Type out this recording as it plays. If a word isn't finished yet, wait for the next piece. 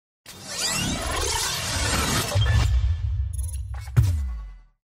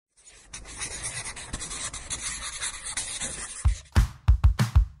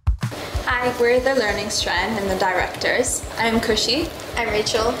We're the Learning Strand and the directors. I'm Kushi. I'm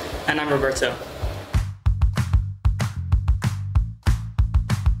Rachel. And I'm Roberto.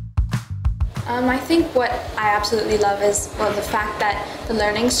 I think what I absolutely love is, the fact that the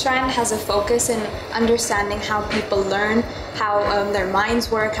Learning Strand has a focus in understanding how people learn, how their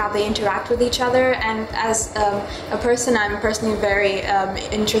minds work, how they interact with each other. And as a person, I'm personally very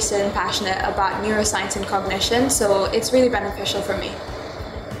interested and passionate about neuroscience and cognition, so it's really beneficial for me.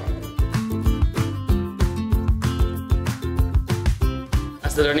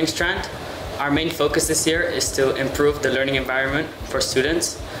 As the Learning Strand, our main focus this year is to improve the learning environment for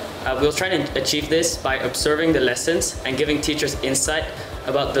students. We'll try to achieve this by observing the lessons and giving teachers insight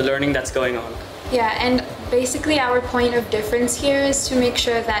about the learning that's going on. Yeah, and basically our point of difference here is to make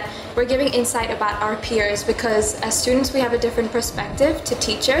sure that we're giving insight about our peers, because as students we have a different perspective to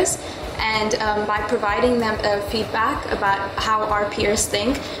teachers, and by providing them feedback about how our peers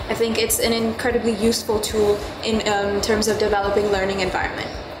think, I think it's an incredibly useful tool in terms of developing learning environment.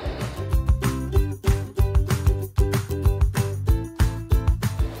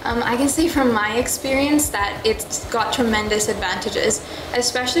 I can say from my experience that it's got tremendous advantages,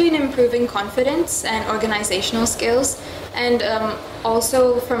 especially in improving confidence and organizational skills, and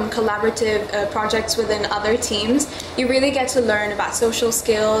also from collaborative projects within other teams. You really get to learn about social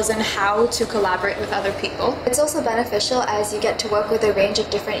skills and how to collaborate with other people. It's also beneficial as you get to work with a range of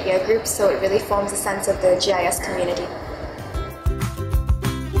different year groups, so it really forms a sense of the GIS community.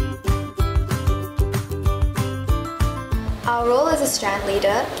 Our role as a Strand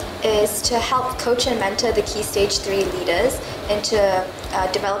leader is to help coach and mentor the key Stage 3 leaders into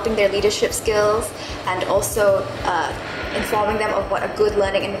developing their leadership skills, and also informing them of what a good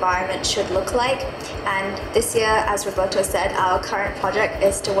learning environment should look like. And this year, as Roberto said, our current project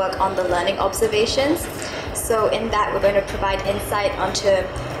is to work on the learning observations. So in that, we're going to provide insight onto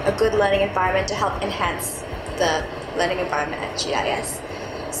a good learning environment to help enhance the learning environment at GIS.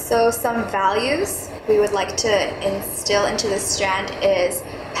 So some values we would like to instill into the Strand is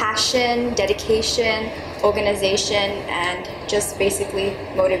passion, dedication, organization, and just basically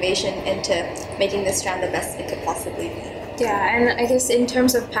motivation into making the Strand the best it could possibly be. Yeah, and I guess in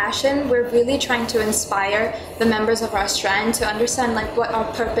terms of passion, we're really trying to inspire the members of our Strand to understand what our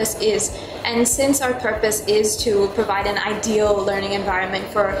purpose is. And since our purpose is to provide an ideal learning environment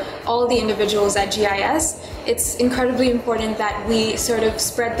for all the individuals at GIS, it's incredibly important that we sort of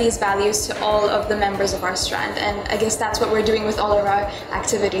spread these values to all of the members of our Strand. And I guess that's what we're doing with all of our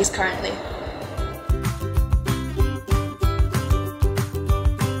activities currently.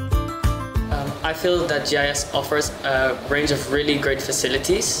 I feel that GIS offers a range of really great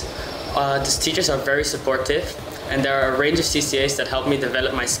facilities. The teachers are very supportive, and there are a range of CCAs that help me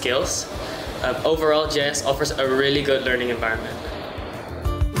develop my skills. Overall, GIS offers a really good learning environment.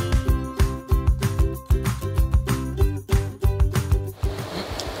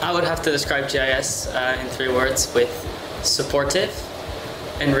 I would have to describe GIS in 3 words with supportive,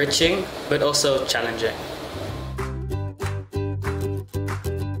 enriching, but also challenging.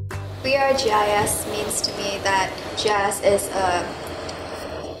 We Are GIS means to me that GIS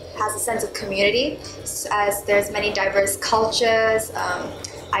has a sense of community, as there's many diverse cultures,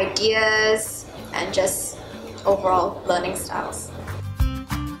 ideas, and just overall learning styles.